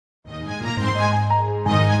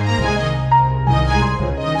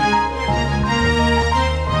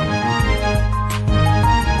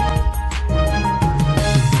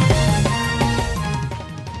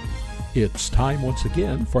It's time once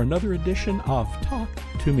again for another edition of Talk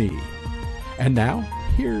to Me. And now,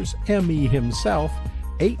 here's Emmy himself,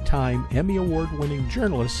 8-time Emmy Award-winning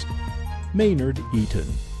journalist, Maynard Eaton.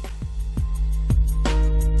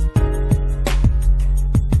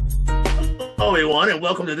 Hello, everyone, and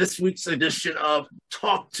welcome to this week's edition of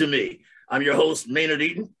Talk to Me. I'm your host, Maynard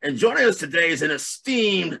Eaton, and joining us today is an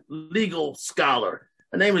esteemed legal scholar.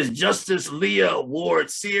 Her name is Justice Leah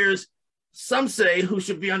Ward Sears. Some say who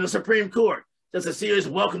should be on the Supreme Court. Justice Sears,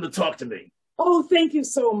 welcome to Talk to Me. Oh, thank you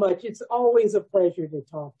so much. It's always a pleasure to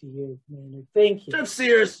talk to you, Maynard. Thank you. Judge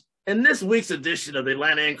Sears, in this week's edition of the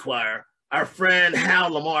Atlanta Inquirer, our friend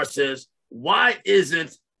Hal Lamar says, why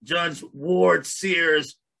isn't Judge Ward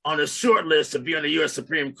Sears on the short list to be on the U.S.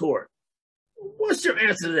 Supreme Court? What's your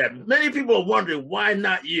answer to that? Many people are wondering, why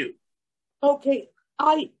not you? Okay,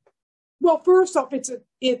 well, first off,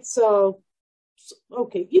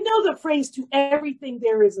 okay. You know the phrase, to everything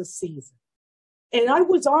there is a season. And I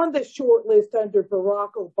was on the short list under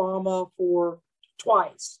Barack Obama for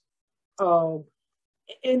twice. And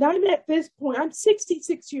I'm at this point, I'm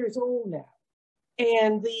 66 years old now.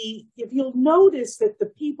 And if you'll notice that the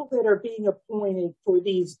people that are being appointed for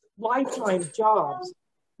these lifetime jobs,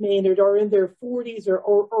 Maynard, are in their 40s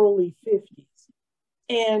or early 50s.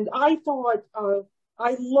 And I thought,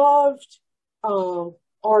 I loved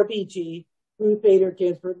RBG, Ruth Bader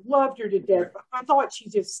Ginsburg, loved her to death. I thought she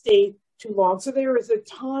just stayed too long. So there is a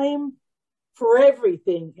time for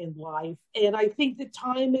everything in life. And I think the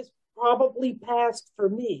time is probably past for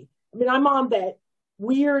me. I mean, I'm on that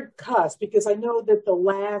weird cusp because I know that the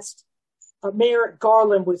last Merrick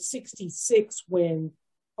Garland was 66 when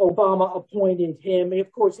Obama appointed him. And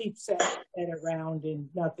of course, he sat that around and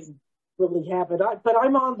nothing really happened. But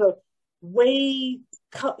I'm on the way,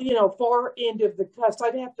 far end of the cusp.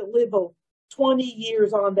 I'd have to live 20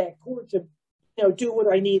 years on that court to, do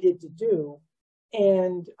what I needed to do.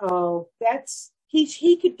 And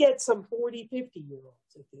he could get some 40,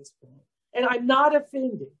 50-year-olds at this point. And I'm not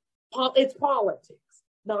offended. It's politics,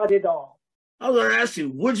 not at all. I was going to ask you,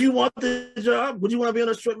 would you want the job? Would you want to be on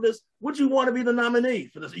the short list? Would you want to be the nominee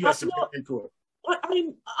for the U.S. Supreme Court?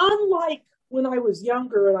 I'm unlike when I was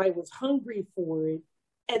younger and I was hungry for it.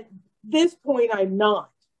 At this point, I'm not.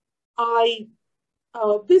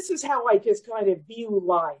 This is how I just kind of view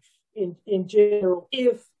life in general.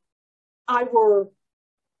 If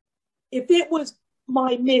it was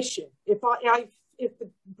my mission, if the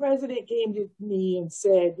president came to me and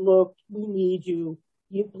said, look, we need you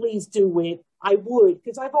please do it, I would,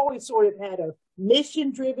 because I've always sort of had a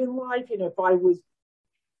mission-driven life. And if I was,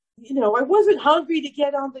 I wasn't hungry to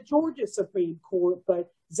get on the Georgia Supreme Court, but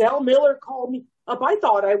Zell Miller called me up. I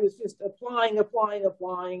thought I was just applying.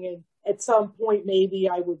 And at some point, maybe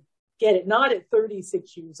I would get it, not at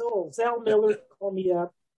 36 years old. Zell Miller called me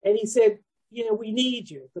up and he said, we need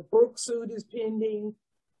you. The Brooks suit is pending.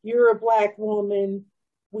 You're a Black woman.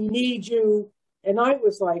 We need you. And I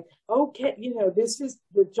was like, okay, this is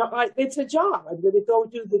the job. It's a job. I'm going to go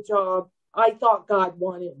do the job. I thought God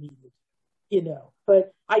wanted me to,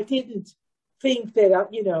 but I didn't think that,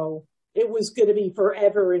 it was going to be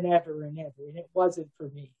forever and ever and ever. And it wasn't for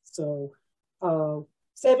me. So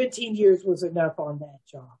 17 years was enough on that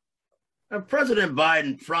job. President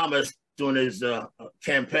Biden promised during his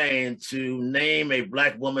campaign to name a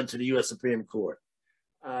Black woman to the U.S. Supreme Court.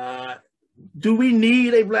 Do we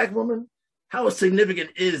need a Black woman? How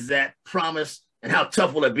significant is that promise, and how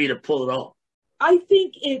tough will it be to pull it off? I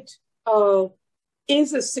think it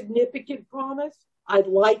is a significant promise. I'd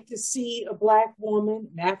like to see a Black woman,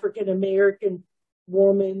 an African-American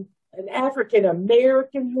woman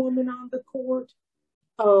on the court.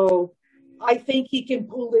 I think he can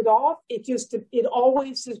pull it off. It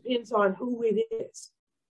always depends on who it is.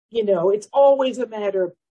 It's always a matter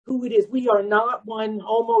of who it is. We are not one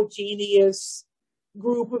homogeneous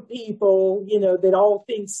group of people, that all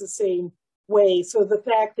thinks the same way. So the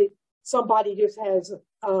fact that somebody just has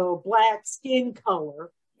a Black skin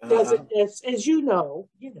color doesn't, as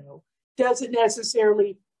doesn't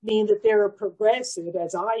necessarily mean that they're a progressive,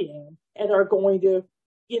 as I am, and are going to,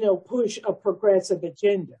 push a progressive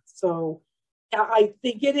agenda. So I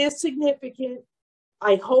think it is significant.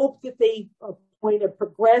 I hope that they appoint a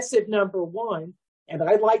progressive number one, and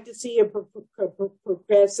I'd like to see a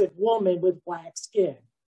progressive woman with Black skin,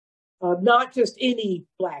 not just any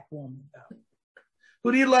Black woman, though.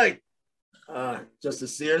 Who do you like?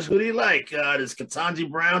 Justice Sears, who do you like? There's Ketanji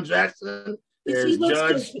Brown Jackson. There's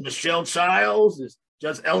Judge Michelle Childs. There's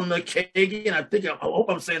Judge Eleanor Kagan. I hope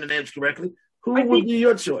I'm saying the names correctly. Who would be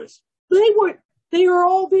your choice? They are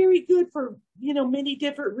all very good for, many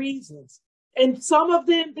different reasons. And some of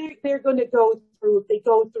them, they're going to go through, if they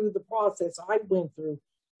go through the process I went through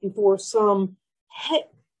before, some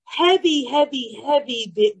heavy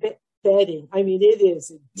vetting. I mean, it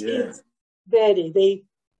is intense vetting. They,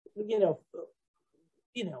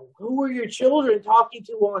 who are your children talking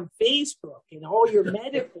to on Facebook, and all your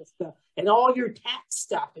medical stuff and all your tax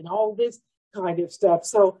stuff and all this kind of stuff.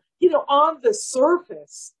 So, on the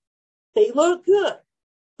surface, they look good.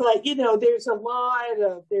 But, there's a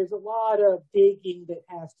lot of digging that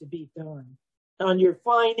has to be done on your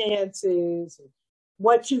finances, and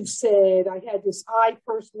what you said. I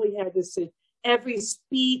personally had to say every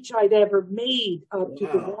speech I'd ever made up to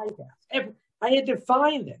the White House. I had to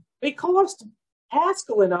find them. It cost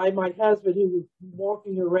Haskell and I, my husband, who was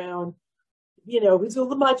walking around, he's a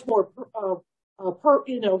little much more,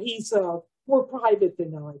 he's more private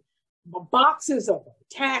than I. Boxes of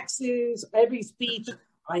taxes, every speech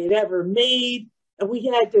I had ever made. And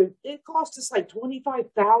it cost us like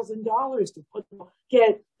 $25,000 to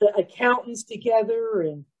get the accountants together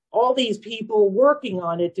and all these people working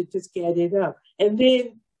on it to just get it up. And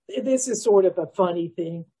then, this is sort of a funny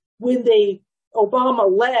thing, when Obama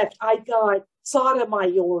left, I got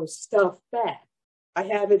Sotomayor's stuff back. I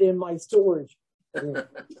have it in my storage.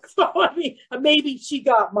 So, I mean, maybe she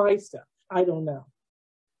got my stuff. I don't know.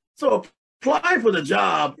 So applying for the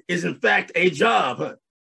job is, in fact, a job, huh?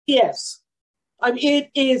 Yes. I mean, it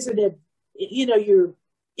is an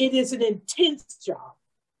intense job.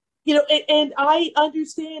 And I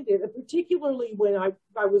understand it, particularly when I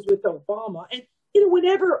was with Obama. And,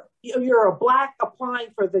 whenever you're a Black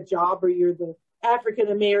applying for the job, or you're the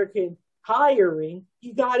African-American hiring,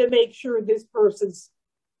 you got to make sure this person's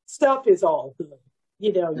stuff is all good.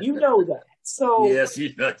 You know that. So yes,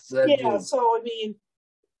 yeah. So I mean,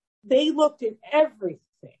 they looked at everything.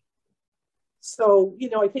 So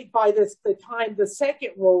I think by the time the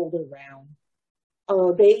second rolled around,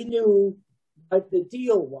 they knew what the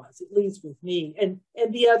deal was, at least with me, and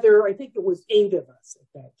the other. I think it was 8 of us at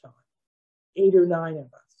that time, 8 or 9 of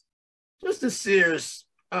us. Justice Sears,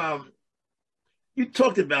 you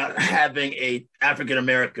talked about having a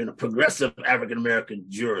progressive African-American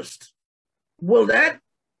jurist. Will that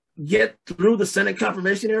get through the Senate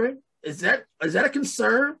confirmation hearing? Is that a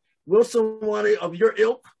concern? Will someone of your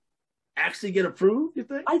ilk actually get approved, you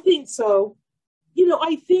think? I think so.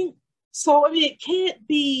 I think so. I mean, it can't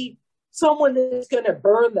be someone that's going to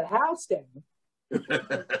burn the house down,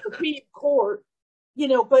 the Supreme Court,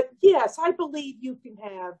 but yes, I believe you can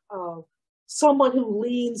have someone who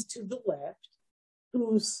leans to the left,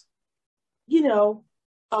 who's,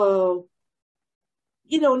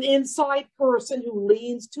 an inside person who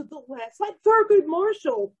leans to the left. Like Thurgood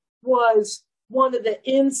Marshall was one of the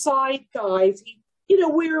inside guys.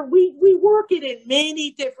 Where we work it in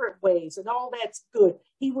many different ways, and all that's good.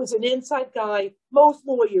 He was an inside guy. Most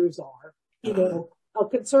lawyers are, a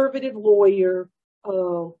conservative lawyer,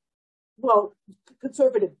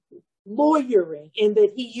 conservative lawyering, in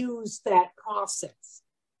that he used that process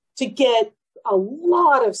to get a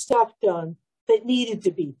lot of stuff done that needed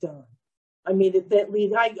to be done. I mean,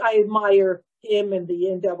 I admire him and the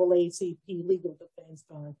NAACP Legal Defense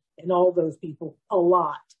Fund and all those people a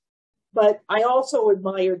lot. But I also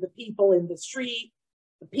admire the people in the street,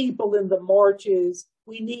 the people in the marches.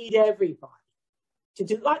 We need everybody to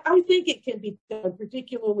do. I think it can be done,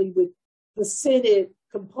 particularly with the Senate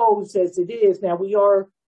composed as it is now. We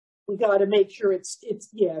got to make sure it's.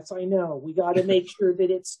 Yes, I know. We got to make sure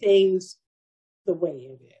that it stays the way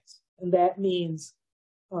it is, and that means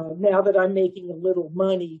now that I'm making a little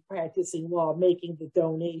money practicing law, making the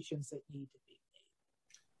donations that need to be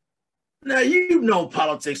made. Now, you've known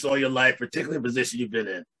politics all your life, particularly the position you've been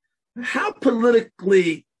in. How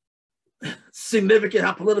politically significant,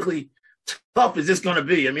 how politically tough is this going to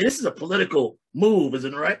be? I mean, this is a political move,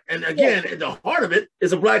 isn't it, right? And again, at the heart of it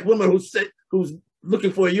is a Black woman who's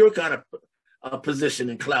looking for your kind of position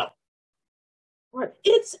and clout. Right.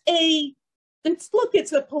 It's a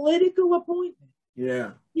political appointment.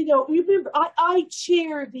 Yeah. Remember, I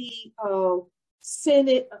chair the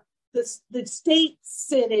Senate, the state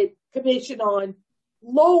Senate Commission on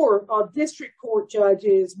lower district court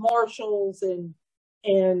judges, marshals, and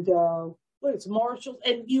marshals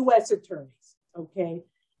and U.S. attorneys. Okay,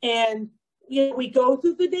 and we go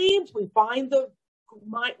through the names, we find the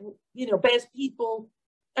best people,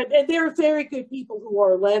 and there are very good people who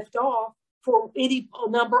are left off for any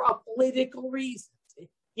number of political reasons.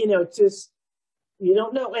 Just you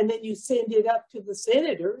don't know, and then you send it up to the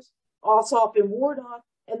senators, Ossoff and Warnock,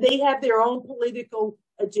 and they have their own political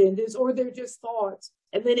agendas, or they're just thoughts.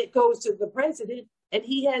 And then it goes to the president, and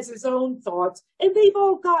he has his own thoughts, and they've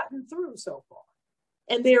all gotten through so far.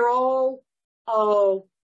 And they're all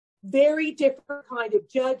very different kind of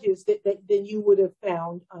judges than you would have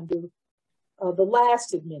found under the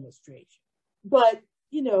last administration. But,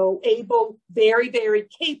 you know, able, very, very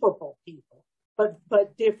capable people, but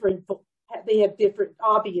different. They have different,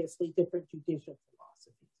 obviously different judicial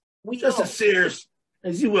philosophies. Justice Sears,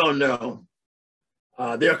 as you well know,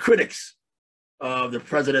 there are critics of the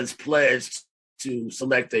president's pledge to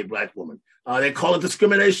select a Black woman. They call it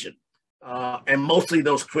discrimination. And mostly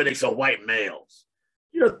those critics are white males.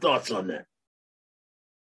 Your thoughts on that?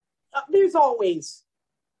 There's always,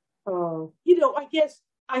 I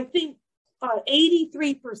think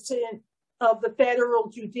 83% of the federal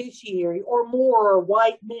judiciary or more are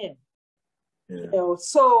white men. Yeah. You know,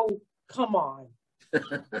 so come on,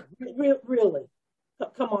 really,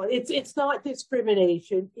 come on. It's not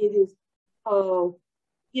discrimination. It is,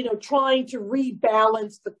 trying to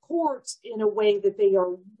rebalance the courts in a way that they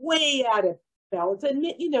are way out of balance.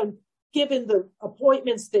 And, given the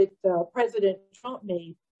appointments that President Trump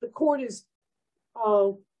made, the court is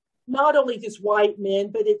not only just white men,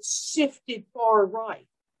 but it's shifted far right.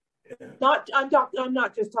 Yeah. I'm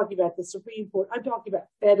not just talking about the Supreme Court. I'm talking about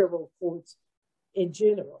federal courts in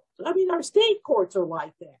general. I mean, our state courts are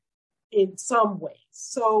like that in some ways.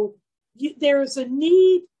 So there's a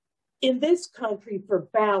need in this country for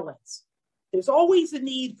balance. There's always a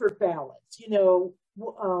need for balance.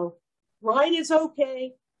 Right is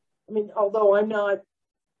okay. I mean, although I'm not,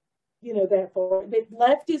 that far.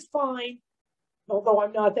 Left is fine, although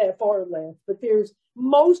I'm not that far left. But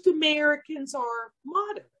most Americans are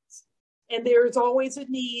moderates, and there's always a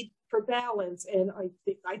need for balance. And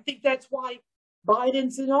I think that's why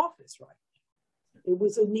Biden's in office right now. It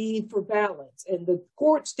was a need for balance, and the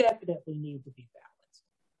courts definitely need to be balanced,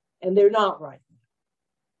 and they're not right now.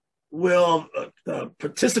 Will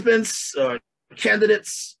participants,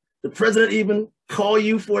 candidates, the president even call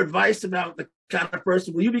you for advice about the kind of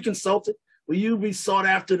person? Will you be consulted? Will you be sought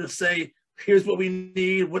after to say, here's what we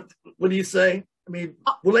need? What do you say? I mean,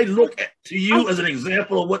 will they look to you as an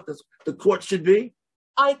example of what the court should be?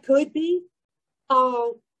 I could be.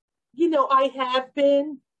 I have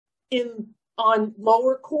been on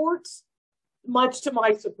lower courts, much to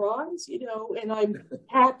my surprise, and I'm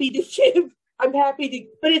happy to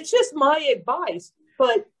but it's just my advice.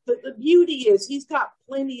 But the beauty is he's got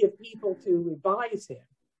plenty of people to advise him.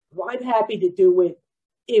 I'm happy to do it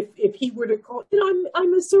if he were to call.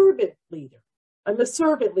 I'm a servant leader. I'm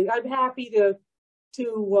happy to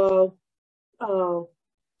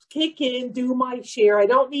kick in, do my share. I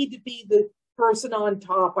don't need to be the person on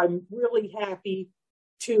top. I'm really happy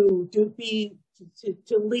to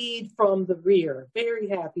lead from the rear. Very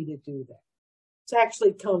happy to do that. It's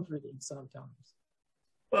actually comforting sometimes.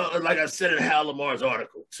 Well, like I said in Hal Lamar's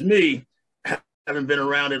article, to me, having been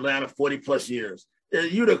around Atlanta 40 plus years,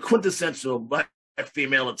 you're the quintessential Black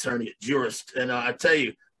female attorney, jurist. And I tell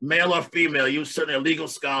you, male or female, you're certainly a legal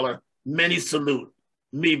scholar. Many salute,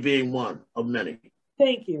 me being one of many.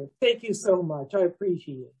 Thank you. Thank you so much. I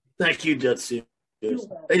appreciate it. Thank you, Judge Sears.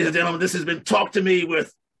 Ladies and gentlemen, this has been Talk to Me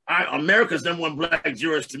with America's #1 Black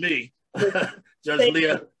jurist to me, Judge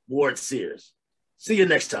Leah Ward Sears. See you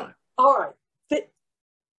next time. All right.